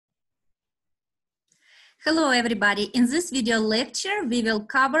Hello, everybody. In this video lecture, we will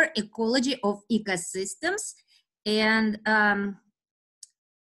cover ecology of ecosystems. And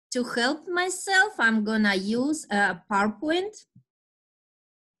to help myself, I'm gonna use a PowerPoint.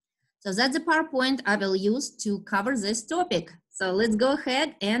 So that's the PowerPoint I will use to cover this topic. So let's go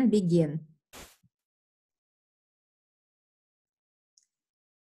ahead and begin.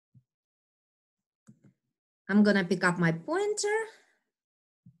 I'm gonna pick up my pointer.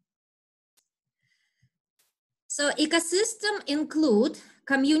 So ecosystem include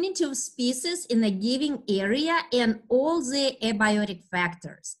community of species in a given area and all the abiotic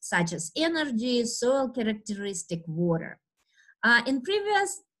factors such as energy, soil characteristic, water. In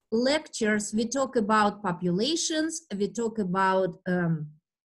previous lectures, we talk about populations, we talk about,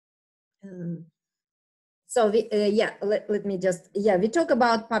 we talk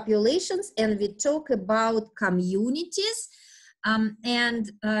about populations and we talk about communities. In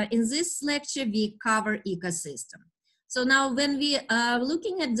this lecture, we cover ecosystem. So now when we are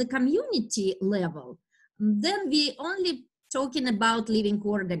looking at the community level, then we only talking about living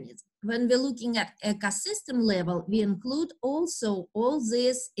organisms. When we're looking at ecosystem level, we include also all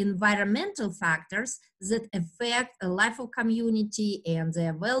these environmental factors that affect the life of community and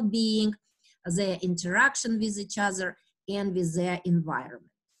their well-being, their interaction with each other and with their environment.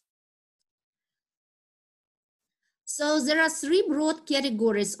 So there are three broad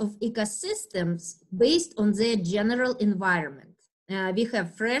categories of ecosystems based on their general environment. We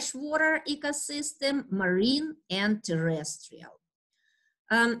have freshwater ecosystem, marine, and terrestrial.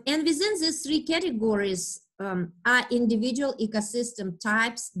 And within these three categories are individual ecosystem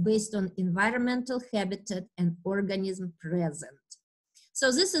types based on environmental habitat and organism present. So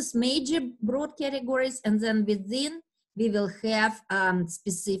this is major broad categories, and then within we will have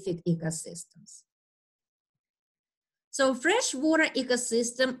specific ecosystems. So freshwater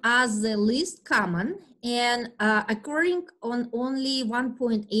ecosystem are the least common and occurring on only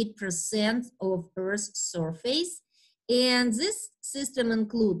 1.8% of Earth's surface. And this system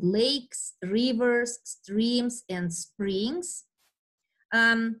include lakes, rivers, streams, and springs.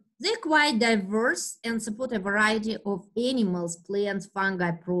 They're quite diverse and support a variety of animals, plants,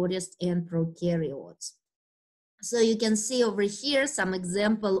 fungi, protists, and prokaryotes. So you can see over here some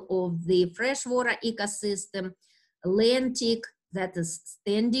example of the freshwater ecosystem. Atlantic, that is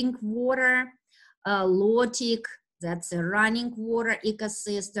standing water, Lotic, that's a running water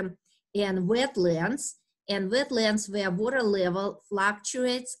ecosystem, and wetlands where water level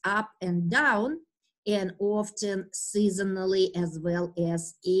fluctuates up and down, and often seasonally as well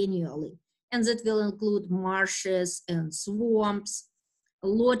as annually. And that will include marshes and swamps.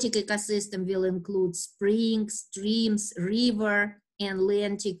 Lotic ecosystem will include springs, streams, river, and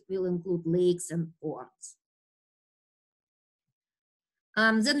Atlantic will include lakes and ponds.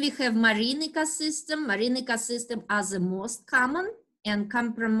 Then we have marine ecosystem. Marine ecosystem are the most common and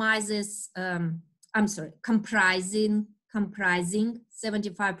comprising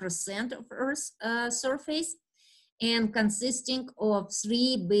 75% of Earth's surface and consisting of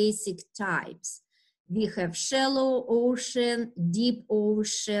three basic types. We have shallow ocean, deep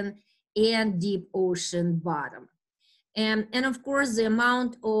ocean, and deep ocean bottom. And of course, the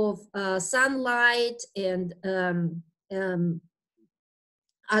amount of sunlight and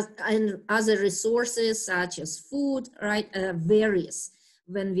other resources such as food, right, varies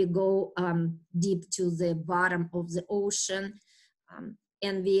when we go deep to the bottom of the ocean.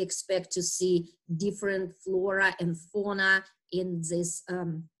 And we expect to see different flora and fauna in this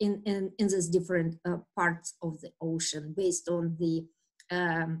in these different parts of the ocean based on the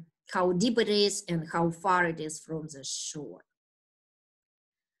how deep it is and how far it is from the shore.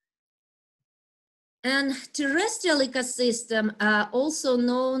 And terrestrial ecosystem, also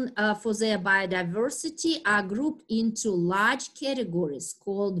known for their biodiversity, are grouped into large categories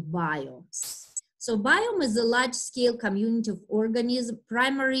called biomes. So biome is a large-scale community of organisms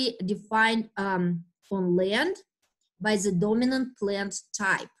primarily defined on land by the dominant plant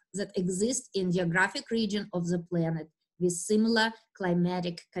type that exists in geographic region of the planet with similar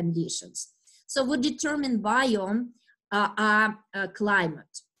climatic conditions. So what determine biome are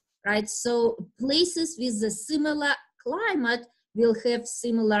climate. Right, so places with a similar climate will have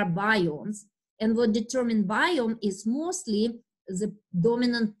similar biomes, and what determine biome is mostly the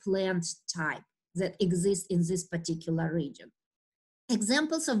dominant plant type that exists in this particular region.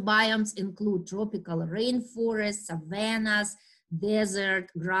 Examples of biomes include tropical rainforests, savannas,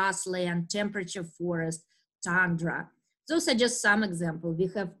 desert, grassland, temperature forest, tundra. Those are just some examples. We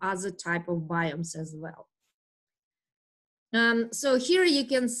have other type of biomes as well. So here you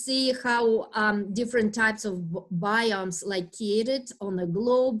can see how different types of biomes located on the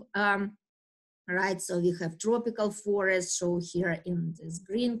globe. right? So we have tropical forests shown here in this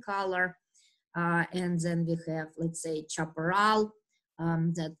green color. And then we have, let's say, chaparral,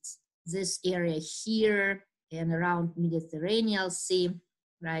 that's this area here and around Mediterranean Sea,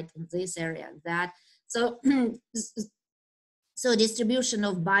 right, in this area and that. So, so distribution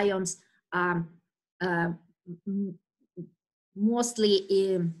of biomes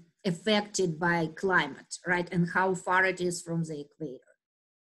mostly affected by climate, right, and how far it is from the equator.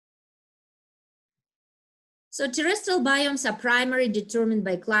 So terrestrial biomes are primarily determined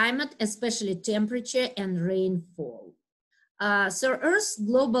by climate, especially temperature and rainfall. So Earth's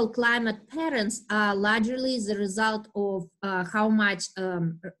global climate patterns are largely the result of how much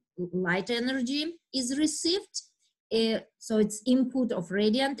light energy is received. So it's input of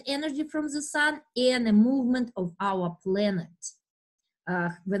radiant energy from the sun and a movement of our planet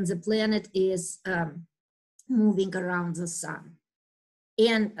when the planet is moving around the sun,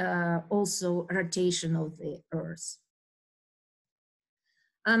 and also rotation of the Earth.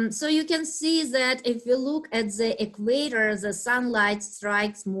 So you can see that if you look at the equator, the sunlight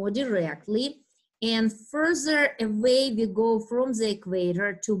strikes more directly, and further away we go from the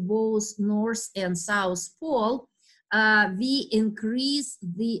equator to both north and south pole, we increase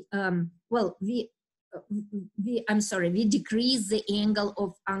the, we decrease the angle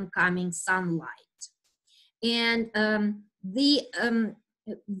of oncoming sunlight. And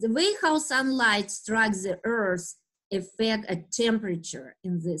the way how sunlight strikes the Earth affect a temperature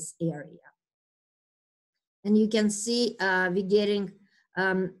in this area. And you can see we're getting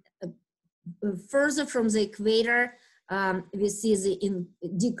further from the equator, we see the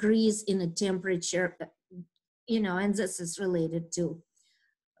decrease in the temperature, you know, and this is related to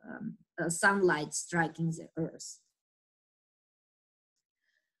sunlight striking the Earth.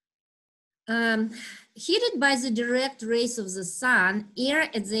 Heated by the direct rays of the sun, air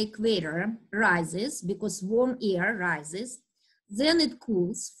at the equator rises because warm air rises, then it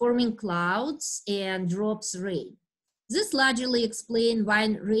cools, forming clouds and drops rain. This largely explains why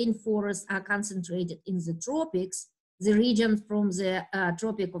rainforests are concentrated in the tropics, the region from the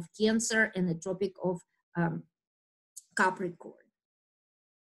Tropic of Cancer and the Tropic of Capricorn.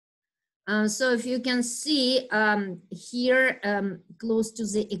 So if you can see here, close to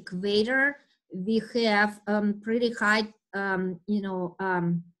the equator, we have pretty high,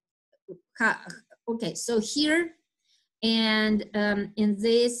 okay, so here and in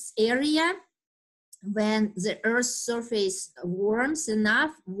this area, when the Earth's surface warms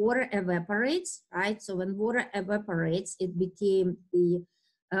enough, water evaporates, right? So when water evaporates, it became the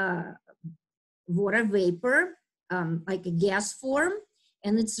water vapor, like a gas form,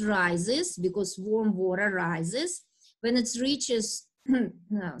 and it rises because warm water rises. When it reaches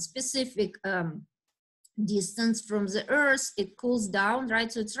specific distance from the Earth, it cools down,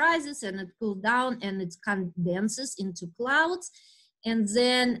 right? So it rises and it cools down and it condenses into clouds, and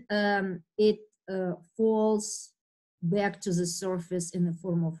then it falls back to the surface in the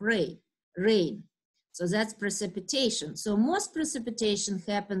form of rain. So that's precipitation. So most precipitation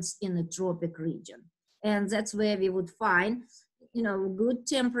happens in the tropic region, and that's where we would find, you know, good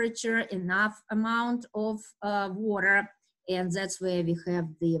temperature, enough amount of water, and that's where we have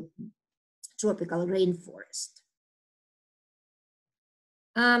the tropical rainforest.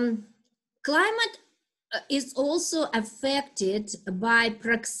 Climate is also affected by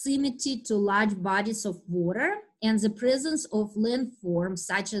proximity to large bodies of water and the presence of landforms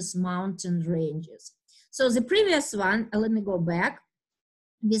such as mountain ranges. So the previous one, let me go back.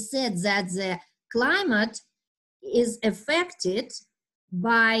 We said that the climate is affected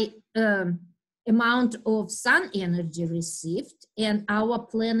by amount of sun energy received and our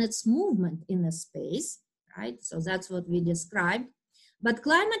planet's movement in a space, right? So that's what we described. But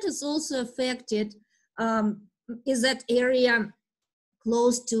climate is also affected, is that area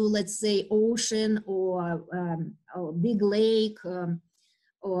close to, let's say, ocean or big lake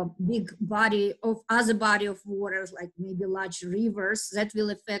or big body of other body of waters, like maybe large rivers, that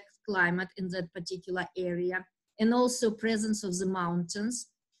will affect climate in that particular area. And also presence of the mountains.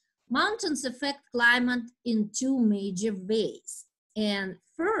 Mountains affect climate in two major ways. And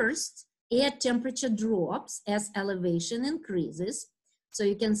first, air temperature drops as elevation increases. So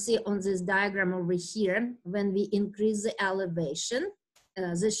you can see on this diagram over here, when we increase the elevation,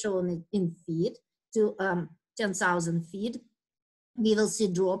 this shown in feet, to 10,000 feet, we will see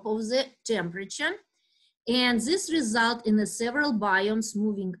drop of the temperature. And this results in several biomes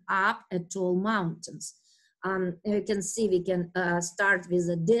moving up at tall mountains. You can see we can start with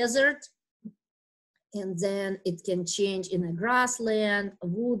a desert, and then it can change in a grassland, a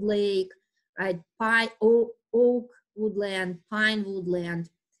wood lake, right? Oak woodland, pine woodland,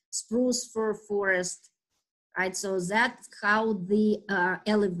 spruce fir forest, right? So that's how the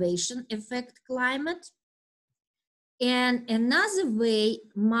elevation affect climate. And another way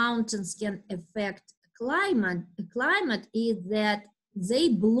mountains can affect climate is that they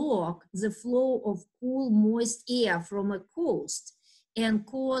block the flow of cool, moist air from a coast and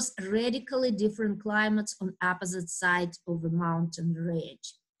cause radically different climates on opposite sides of a mountain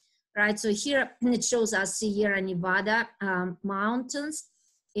range, right? So here it shows us Sierra Nevada mountains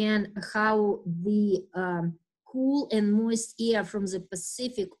and how the cool and moist air from the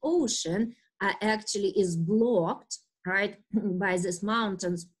Pacific Ocean actually is blocked, right, by these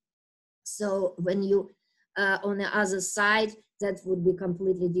mountains. So when you on the other side, that would be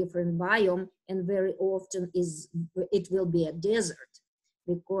completely different biome, and very often it will be a desert,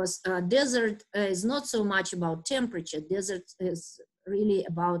 because desert is not so much about temperature. Desert is really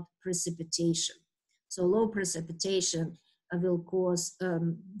about precipitation. So low precipitation will cause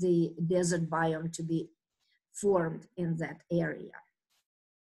the desert biome to be formed in that area.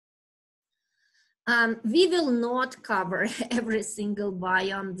 We will not cover every single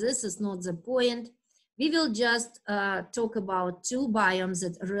biome. This is not the point. We will just talk about two biomes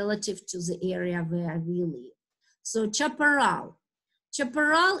that are relative to the area where we live. So chaparral.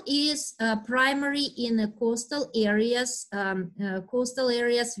 Chaparral is primary in the coastal areas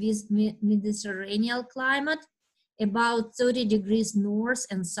with Mediterranean climate, about 30 degrees north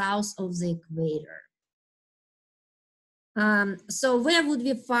and south of the equator. So where would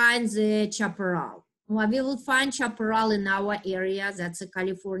we find the chaparral? Well, we will find chaparral in our area. That's a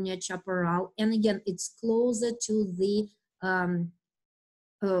California chaparral. And again, it's closer to the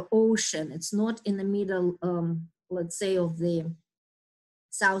ocean. It's not in the middle, let's say, of the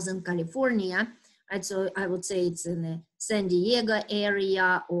Southern California. Right? So I would say it's in the San Diego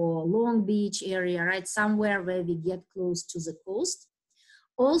area or Long Beach area, right? Somewhere where we get close to the coast.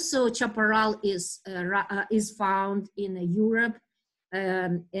 Also, chaparral is found in Europe.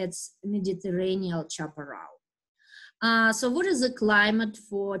 It's Mediterranean chaparral. So what is the climate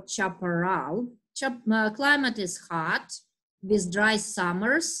for chaparral? Climate is hot with dry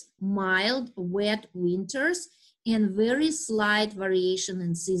summers, mild, wet winters, and very slight variation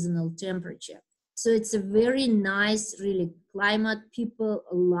in seasonal temperature. So it's a very nice, really, climate. People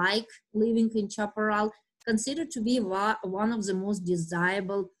like living in chaparral, considered to be one of the most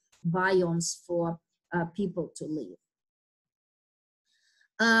desirable biomes for people to live.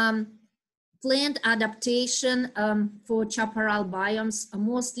 Plant adaptation for chaparral biomes are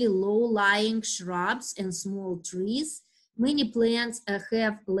mostly low-lying shrubs and small trees. Many plants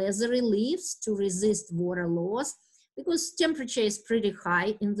have leathery leaves to resist water loss because temperature is pretty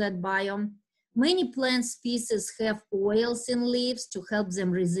high in that biome. Many plant species have oils in leaves to help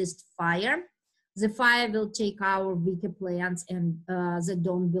them resist fire. The fire will take our weaker plants and they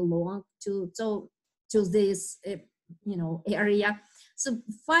don't belong to this area. So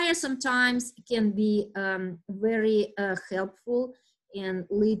fire sometimes can be very helpful and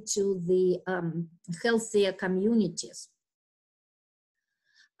lead to the healthier communities.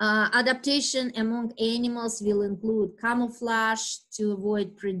 Adaptation among animals will include camouflage to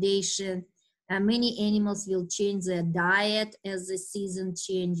avoid predation. Many animals will change their diet as the season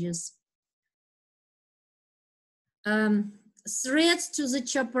changes. Threats to the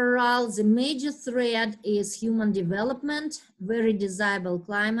chaparral, the major threat is human development, very desirable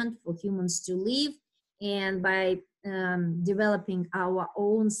climate for humans to live, and by developing our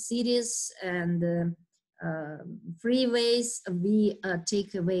own cities and freeways, we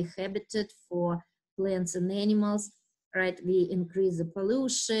take away habitat for plants and animals, right? We increase the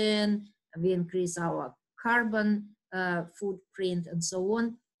pollution, we increase our carbon footprint and so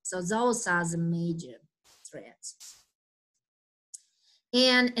on. So those are the major threats.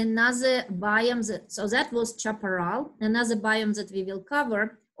 And another biome, so that was chaparral. Another biome that we will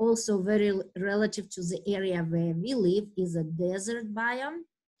cover, also very relative to the area where we live, is a desert biome.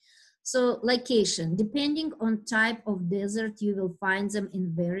 So location, depending on type of desert, you will find them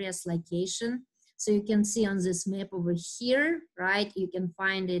in various locations. So you can see on this map over here, right? You can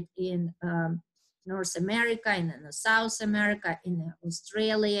find it in North America, in South America, in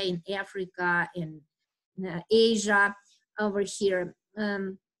Australia, in Africa, in Asia, over here.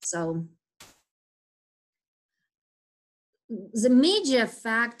 So the major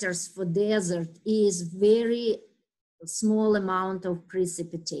factors for desert is very small amount of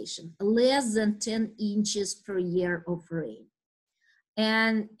precipitation, less than 10 inches per year of rain.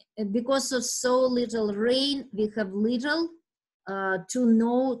 And because of so little rain, we have little to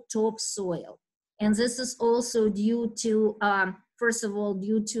no topsoil. And this is also due to, first of all,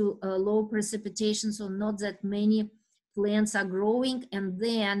 due to low precipitation, so not that many plants are growing, and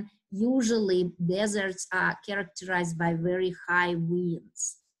then usually deserts are characterized by very high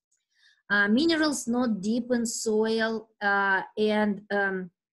winds. Minerals not deep in soil, and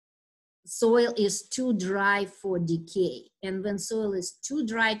soil is too dry for decay. And when soil is too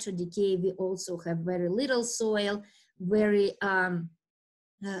dry to decay, we also have very little soil, very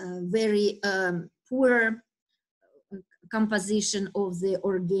poor composition of the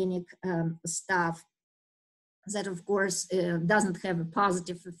organic stuff that, of course, doesn't have a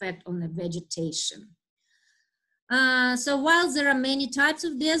positive effect on the vegetation. So while there are many types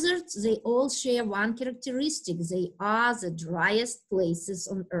of deserts, they all share one characteristic. They are the driest places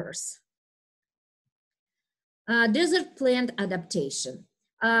on Earth. Desert plant adaptation.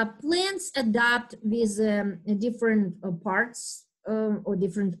 Plants adapt with different parts or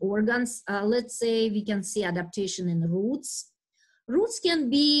different organs. Let's say we can see adaptation in roots. Roots can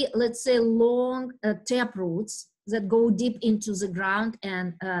be, let's say, long tap roots that go deep into the ground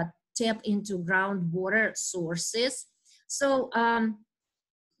and tap into groundwater sources. So,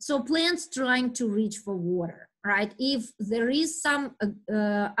 so plants trying to reach for water, right? If there is some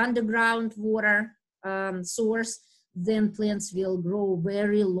underground water source, then plants will grow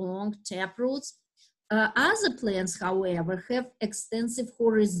very long tap roots. Other plants, however, have extensive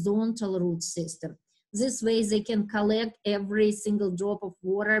horizontal root system. This way they can collect every single drop of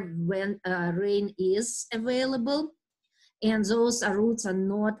water when rain is available. And those roots are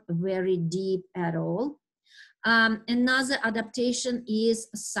not very deep at all. Another adaptation is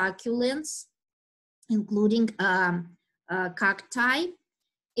succulents, including cacti.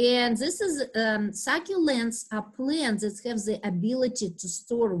 And this is, succulents are plants that have the ability to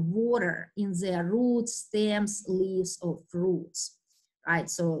store water in their roots, stems, leaves, or fruits, right?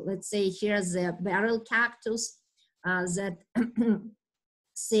 So let's say here's the barrel cactus that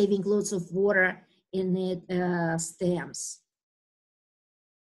saving lots of water in its stems.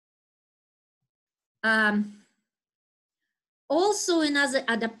 Also, another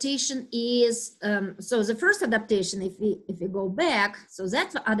adaptation is, so the first adaptation, if we go back, so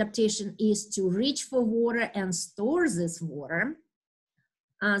that adaptation is to reach for water and store this water.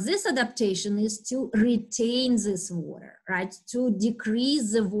 This adaptation is to retain this water, right? To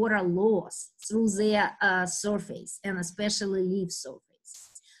decrease the water loss through their surface, and especially leaf surface.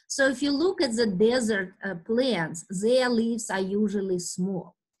 So if you look at the desert plants, their leaves are usually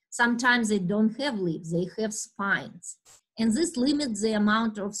small. Sometimes they don't have leaves, they have spines. And this limits the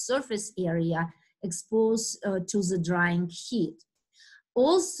amount of surface area exposed to the drying heat.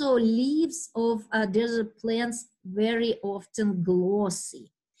 Also, leaves of desert plants very often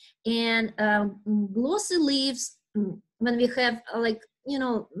glossy. And glossy leaves, when we have like, you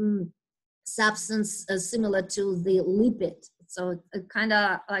know, substance similar to the lipid, so kind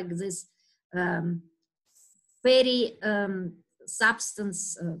of like this fatty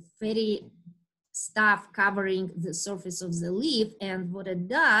substance, fatty stuff covering the surface of the leaf, and what it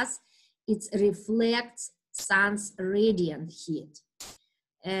does, it reflects sun's radiant heat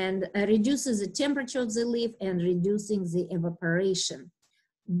and reduces the temperature of the leaf and reducing the evaporation.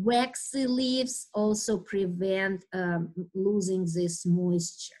 Waxy leaves also prevent losing this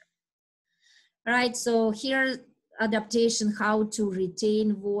moisture. All right, so here adaptation, how to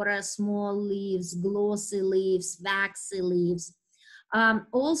retain water, small leaves, glossy leaves, waxy leaves.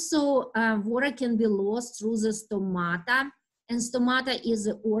 Also, water can be lost through the stomata, and stomata is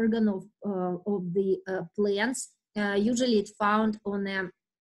the organ of the plants. Usually it's found on a,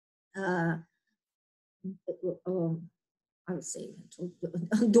 I would say,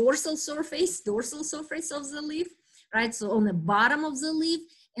 dorsal surface of the leaf, right? So on the bottom of the leaf,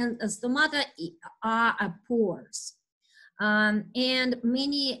 and stomata are pores. And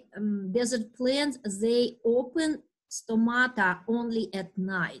many desert plants, they open stomata only at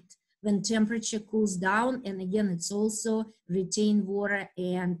night when temperature cools down, and again it's also retain water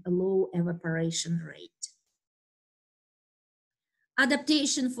and a low evaporation rate.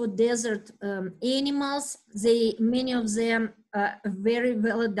 Adaptation for desert animals, many of them are very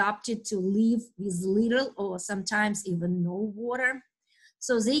well adapted to live with little or sometimes even no water.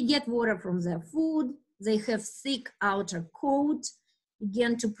 So they get water from their food, they have thick outer coat,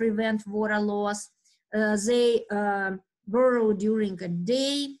 again to prevent water loss. They burrow during a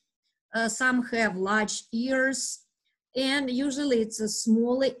day. Some have large ears, and usually it's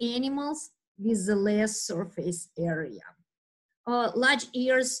smaller animals with the less surface area. Large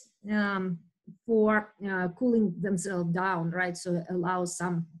ears for cooling themselves down, right? So it allows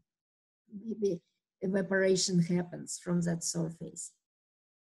some maybe evaporation happens from that surface.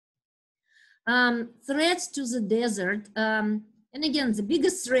 Threats to the desert. And again, the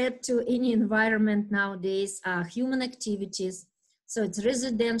biggest threat to any environment nowadays are human activities. So it's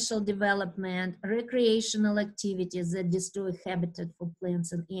residential development, recreational activities that destroy habitat for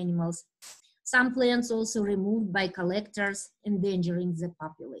plants and animals. Some plants also removed by collectors, endangering the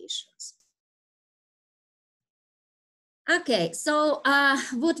populations. Okay, so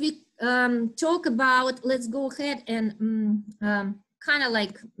what we talk about, let's go ahead and kind of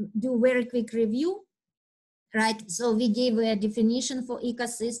like do very quick review, right? So we gave a definition for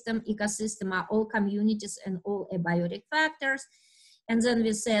ecosystem. Ecosystem are all communities and all abiotic factors. And then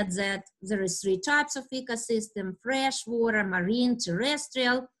we said that there is 3 types of ecosystem: freshwater, marine,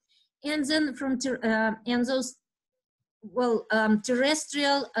 terrestrial. And then from and those, well,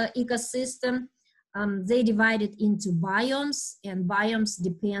 terrestrial ecosystem, they divided into biomes, and biomes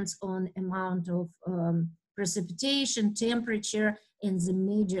depends on amount of precipitation, temperature, and the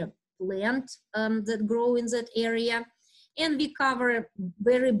major plant that grow in that area. And we cover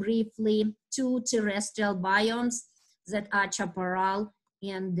very briefly 2 terrestrial biomes that are chaparral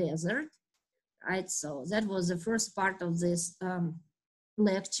and desert, right? So that was the first part of this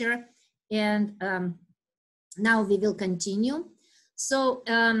lecture. And now we will continue. So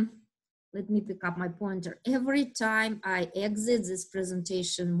let me pick up my pointer. Every time I exit this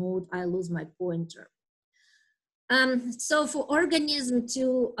presentation mode, I lose my pointer. So for organism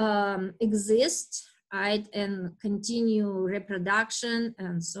to exist, right, and continue reproduction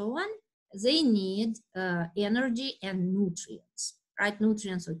and so on, they need energy and nutrients, right?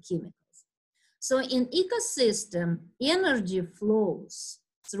 Nutrients or chemicals. So in ecosystem, energy flows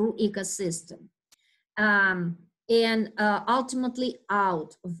through ecosystem and ultimately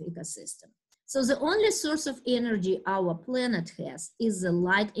out of ecosystem. So the only source of energy our planet has is the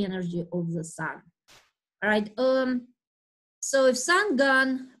light energy of the sun. All right. So if sun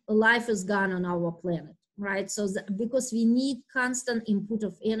gone, life is gone on our planet, right? So because we need constant input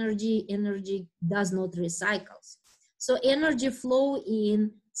of energy, energy does not recycle. So energy flow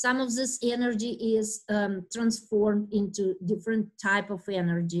in, some of this energy is transformed into different type of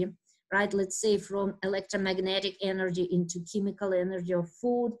energy, right? Let's say from electromagnetic energy into chemical energy of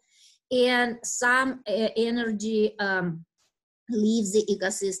food, and some energy leaves the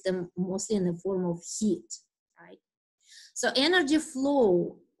ecosystem mostly in the form of heat, right? So energy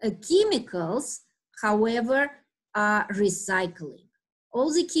flow, chemicals, however, are recycling.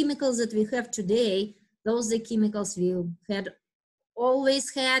 All the chemicals that we have today, those are the chemicals we had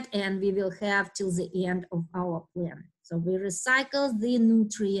always had and we will have till the end of our planet. So we recycle the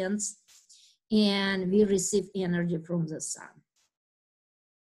nutrients and we receive energy from the sun.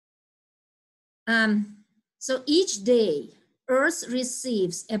 So each day, Earth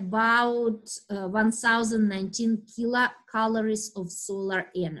receives about 1,019 kilocalories of solar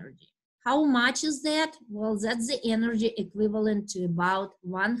energy. How much is that? Well, that's the energy equivalent to about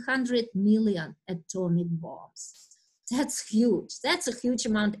 100 million atomic bombs. That's huge. That's a huge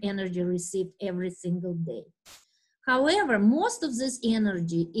amount of energy received every single day. However, most of this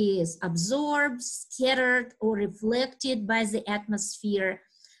energy is absorbed, scattered, or reflected by the atmosphere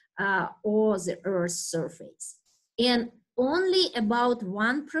or the Earth's surface. And only about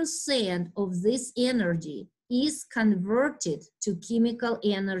 1% of this energy is converted to chemical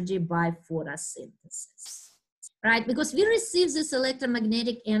energy by photosynthesis, right? Because we receive this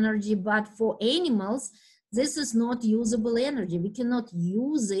electromagnetic energy, but for animals, this is not usable energy. We cannot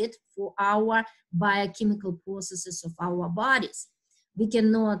use it for our biochemical processes of our bodies. We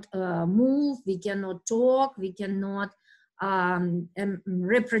cannot move, we cannot talk, we cannot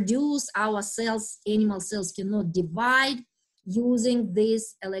reproduce. Our cells, animal cells cannot divide using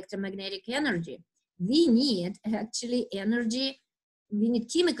this electromagnetic energy. We need actually energy, we need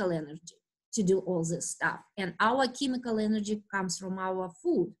chemical energy to do all this stuff. And our chemical energy comes from our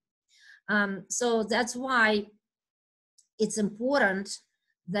food. So that's why it's important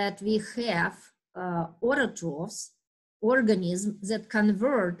that we have autotrophs, organisms that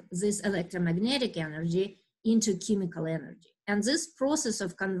convert this electromagnetic energy into chemical energy. And this process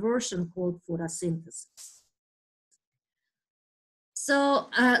of conversion called photosynthesis. So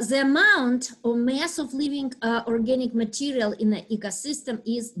the amount or mass of living organic material in an ecosystem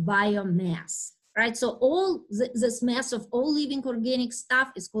is biomass, right? So all this mass of all living organic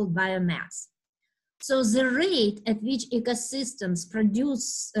stuff is called biomass. So the rate at which ecosystems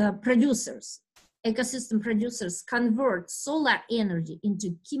ecosystem producers convert solar energy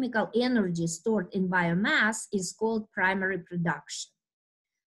into chemical energy stored in biomass is called primary production,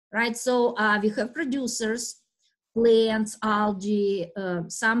 right? So we have producers, plants, algae,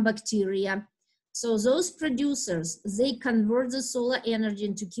 some bacteria So those producers, they convert the solar energy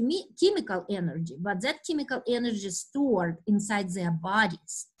into chemical energy, but that chemical energy is stored inside their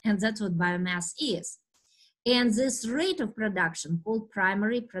bodies, and that's what biomass is. And this rate of production called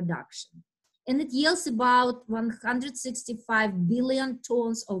primary production. And it yields about 165 billion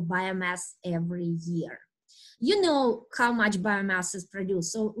tons of biomass every year. You know how much biomass is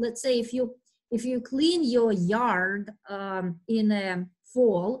produced. So let's say if you clean your yard in a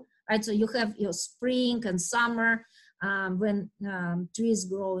fall, right? So you have your spring and summer when trees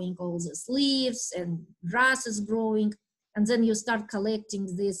growing all these leaves and grass is growing, and then you start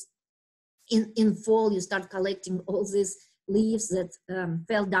collecting this in fall. You start collecting all these leaves that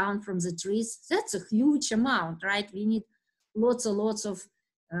fell down from the trees. That's a huge amount, right? We need lots of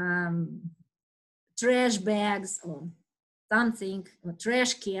trash bags or something, or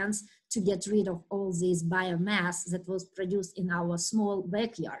trash cans, to get rid of all this biomass that was produced in our small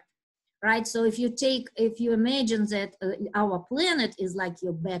backyard, right? So if you imagine that our planet is like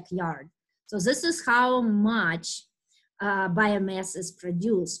your backyard, so this is how much biomass is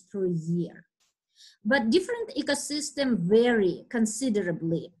produced per year. But different ecosystems vary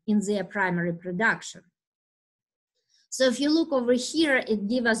considerably in their primary production. So if you look over here, it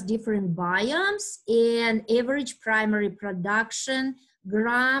gives us different biomes and average primary production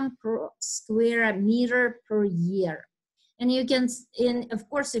gram per square meter per year. And you can, of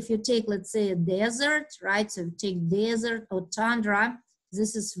course, if you take, let's say, a desert, right? So if you take desert or tundra,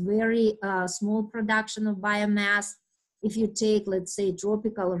 this is very small production of biomass. If you take, let's say,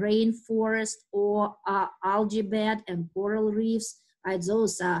 tropical rainforest or algae bed and coral reefs, right?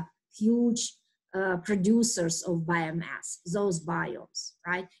 Those are huge producers of biomass, those biomes,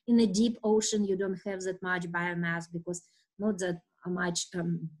 right? In the deep ocean, you don't have that much biomass because not that much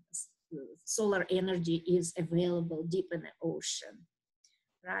solar energy is available deep in the ocean,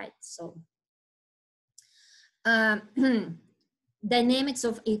 right? So dynamics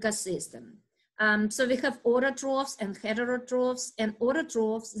of ecosystem. So we have autotrophs and heterotrophs, and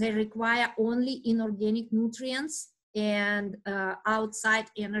autotrophs, they require only inorganic nutrients and outside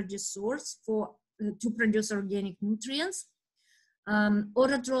energy source to produce organic nutrients.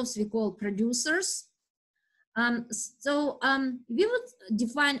 Autotrophs we call producers. We would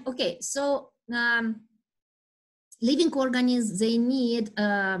define, okay, so living organisms, they need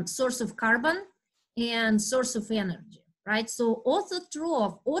a source of carbon and source of energy, right? So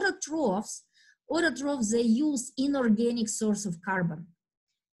autotrophs, they use inorganic source of carbon.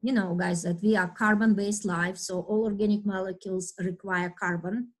 You know, guys, that we are carbon-based life, so all organic molecules require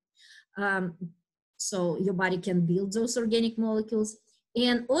carbon. So your body can build those organic molecules.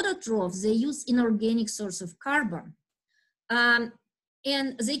 And autotrophs, they use inorganic source of carbon. And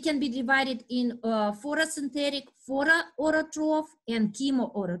they can be divided in photosynthetic photoautotroph and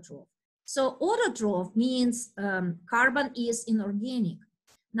chemoautotroph. So autotroph means carbon is inorganic.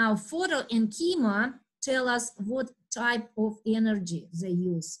 Now photo and chemo tell us what type of energy they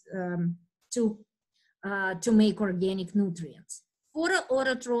use to make organic nutrients.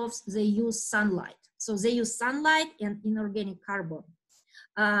 Photoautotrophs, they use sunlight. So they use sunlight and inorganic carbon.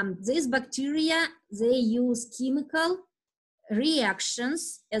 These bacteria, they use chemical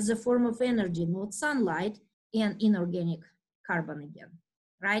reactions as a form of energy, not sunlight and inorganic carbon again,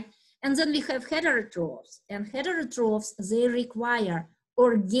 right? And then we have heterotrophs, and heterotrophs, they require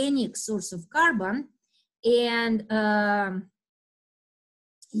organic source of carbon, and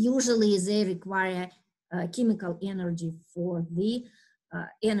usually they require chemical energy for the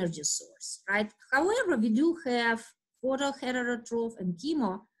energy source, right? However, we do have photoheterotroph and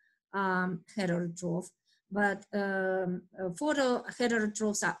chemoheterotroph, but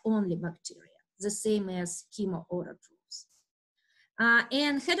photoheterotrophs are only bacteria, the same as chemoautotrophs.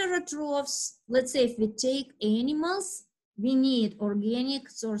 And heterotrophs, let's say if we take animals, we need organic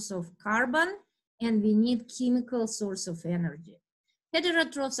source of carbon and we need chemical source of energy.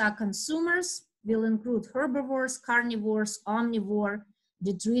 Heterotrophs are consumers, will include herbivores, carnivores, omnivore,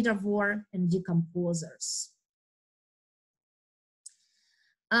 detritivore, and decomposers.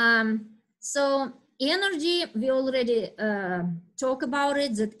 So energy, we already talked about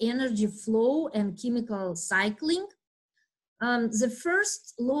it, that energy flow and chemical cycling. The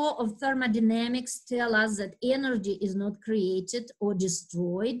first law of thermodynamics tells us that energy is not created or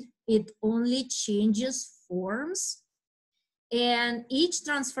destroyed, it only changes forms. And each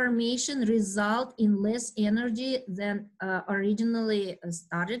transformation results in less energy than originally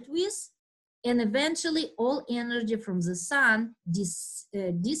started with. And eventually all energy from the sun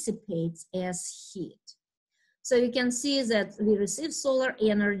dissipates as heat. So you can see that we receive solar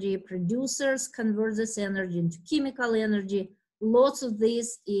energy, producers convert this energy into chemical energy. Lots of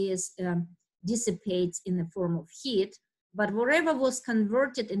this is dissipates in the form of heat, but whatever was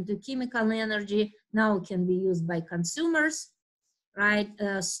converted into chemical energy now can be used by consumers, right?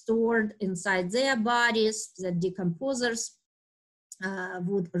 Stored inside their bodies. The decomposers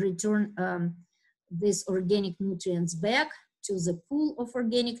would return these organic nutrients back to the pool of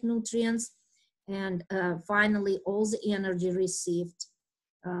organic nutrients. And finally, all the energy received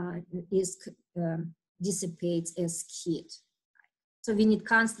dissipates as heat. So we need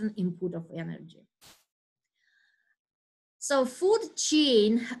constant input of energy. So food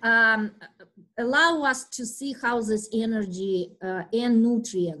chain allow us to see how this energy and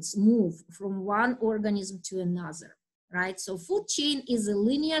nutrients move from one organism to another, right? So food chain is a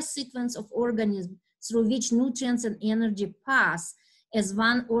linear sequence of organisms through which nutrients and energy pass as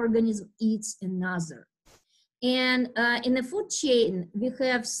one organism eats another. And in the food chain, we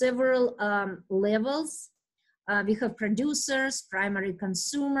have several levels. We have producers, primary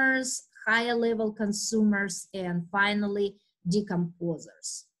consumers, higher level consumers, and finally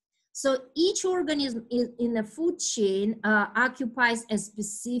decomposers. So each organism in the food chain occupies a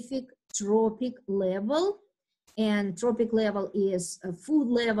specific trophic level, and trophic level is a food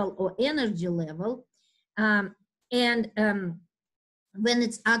level or energy level. When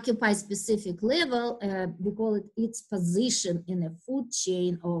it occupies specific level, we call it its position in a food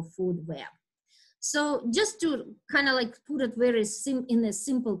chain or food web. So just to kind of like put it very in a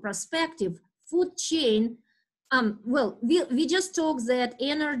simple perspective, food chain, well, we just talked that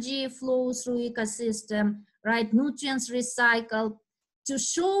energy flows through ecosystem, right? Nutrients recycle. To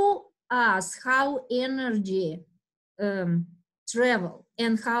show us how energy travel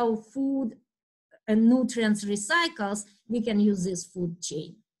and how food and nutrients recycles, we can use this food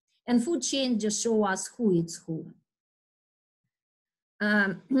chain. And food chain just show us who eats whom.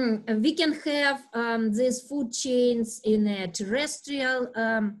 We can have these food chains in a terrestrial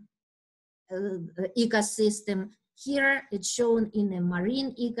ecosystem. Here it's shown in a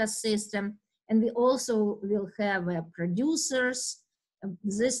marine ecosystem, and we also will have producers.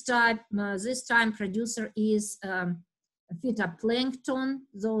 This time producer is phytoplankton.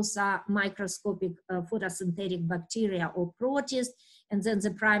 Those are microscopic photosynthetic bacteria or protists, and then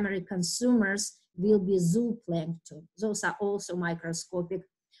the primary consumers will be zooplankton. Those are also microscopic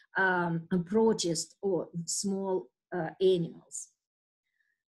protists or small animals.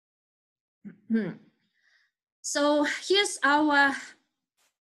 So here's our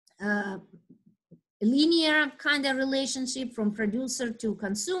linear kind of relationship from producer to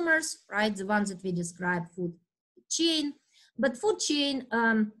consumers, right? The ones that we described, food chain. But food chain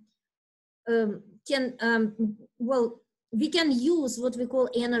we can use what we call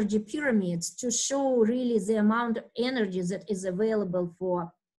energy pyramids to show really the amount of energy that is available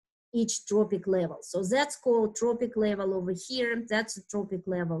for each trophic level. So that's called trophic level over here. That's a trophic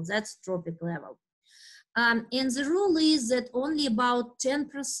level. That's trophic level. And the rule is that only about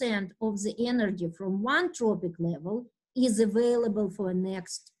 10% of the energy from one trophic level is available for a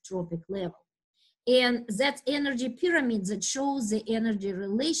next trophic level. And that energy pyramid that shows the energy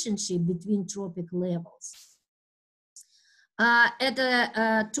relationship between trophic levels. At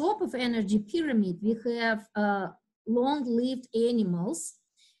the top of energy pyramid, we have long-lived animals,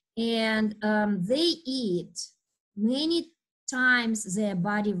 and they eat many times their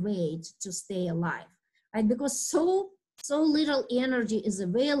body weight to stay alive, right? Because so little energy is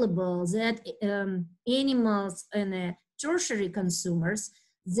available that animals and tertiary consumers,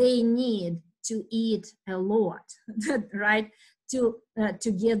 they need to eat a lot, right? To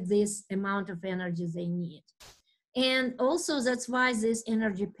get this amount of energy they need. And also that's why these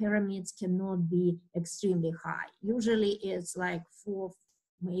energy pyramids cannot be extremely high. Usually it's like 4,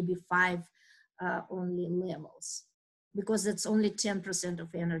 maybe 5 only levels, because it's only 10%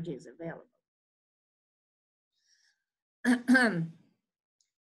 of energy is available.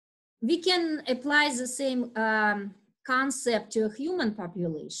 We can apply the same concept to a human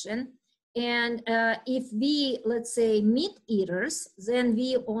population. And if we, let's say, meat eaters, then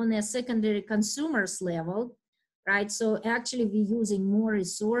we on a secondary consumers level, right? So actually we're using more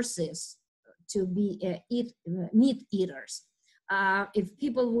resources to be meat eaters. If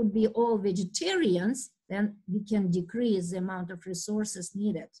people would be all vegetarians, then we can decrease the amount of resources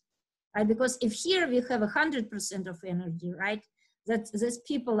needed, right? Because if here we have 100% of energy, right? That these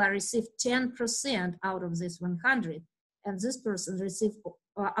people are received 10% out of this 100, and this person received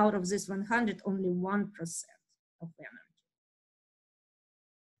out of this 100 only 1% of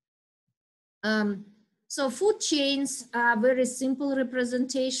energy. So food chains are very simple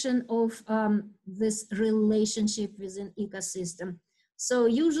representation of this relationship within ecosystem. So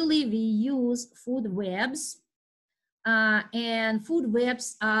usually we use food webs, and food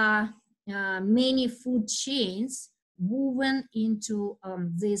webs are many food chains woven into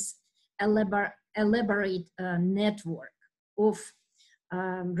this elaborate network of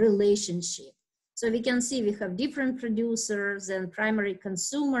relationship. So we can see we have different producers, and primary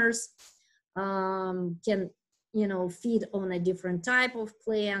consumers can, you know, feed on a different type of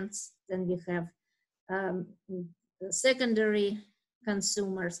plants. Then we have secondary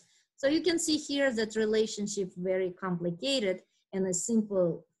consumers. So you can see here that relationship very complicated, and a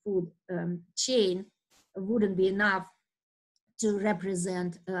simple food chain wouldn't be enough to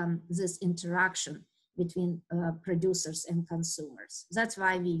represent this interaction between producers and consumers. That's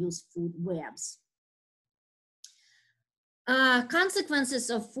why we use food webs. Consequences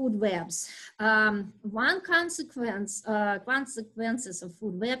of food webs. One consequences of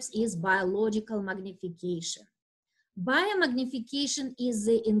food webs is biological magnification. Biomagnification is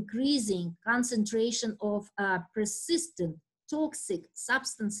the increasing concentration of persistent toxic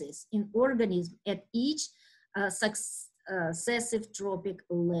substances in organisms at each successive trophic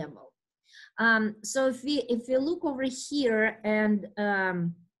level. So if we look over here, and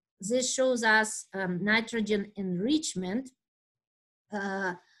this shows us nitrogen enrichment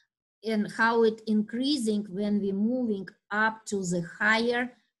and how it increasing when we're moving up to the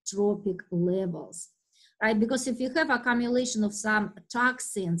higher trophic levels, right? Because if you have accumulation of some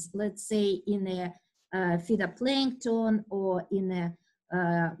toxins, let's say in a phytoplankton or in a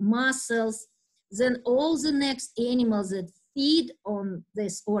mussels, then all the next animals that feed on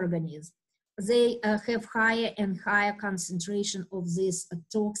this organism, they have higher and higher concentration of these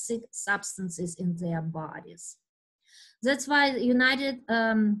toxic substances in their bodies. That's why the United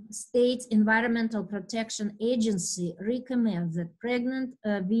States Environmental Protection Agency recommends that pregnant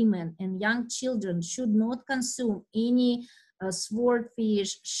women and young children should not consume any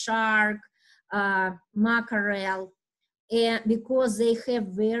swordfish, shark, mackerel, because they have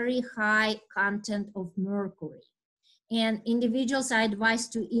very high content of mercury. And individuals are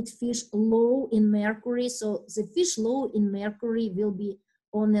advised to eat fish low in mercury. So the fish low in mercury will be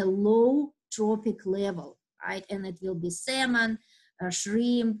on a low trophic level, right? And it will be salmon,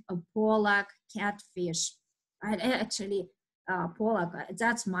 shrimp, pollock, catfish. Right? Actually, pollock,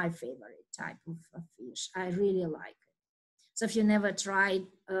 that's my favorite type of fish. I really like it. So if you never tried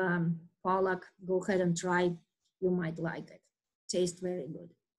pollock, go ahead and try. You might like it. Tastes very good.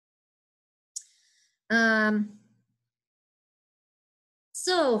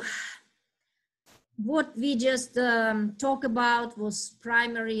 So what we just talked about was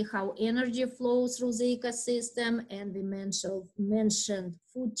primary how energy flows through the ecosystem, and we mentioned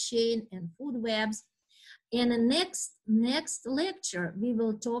food chain and food webs. In the next lecture, we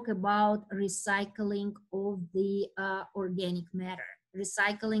will talk about recycling of the organic matter,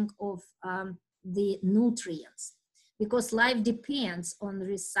 recycling of the nutrients, because life depends on the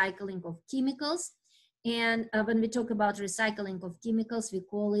recycling of chemicals. And when we talk about recycling of chemicals, we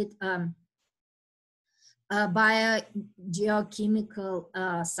call it biogeochemical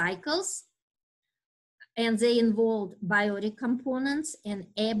cycles, and they involve biotic components and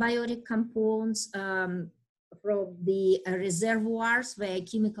abiotic components from the reservoirs where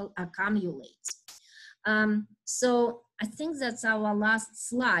chemical accumulates. So I think that's our last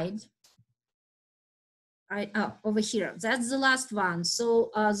slide. Right, over here, that's the last one. So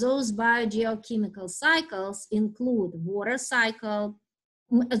those biogeochemical cycles include water cycle.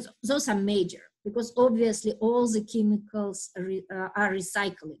 Those are major, because obviously all the chemicals are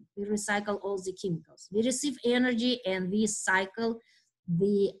recycling. We recycle all the chemicals. We receive energy and we cycle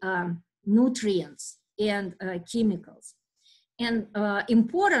the nutrients and chemicals. And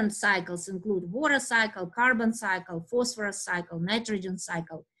important cycles include water cycle, carbon cycle, phosphorus cycle, nitrogen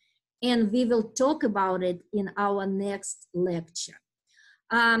cycle. And we will talk about it in our next lecture.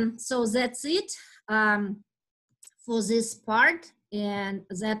 So that's it for this part. And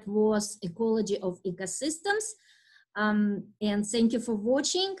that was ecology of ecosystems. And thank you for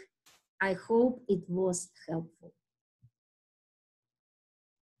watching. I hope it was helpful.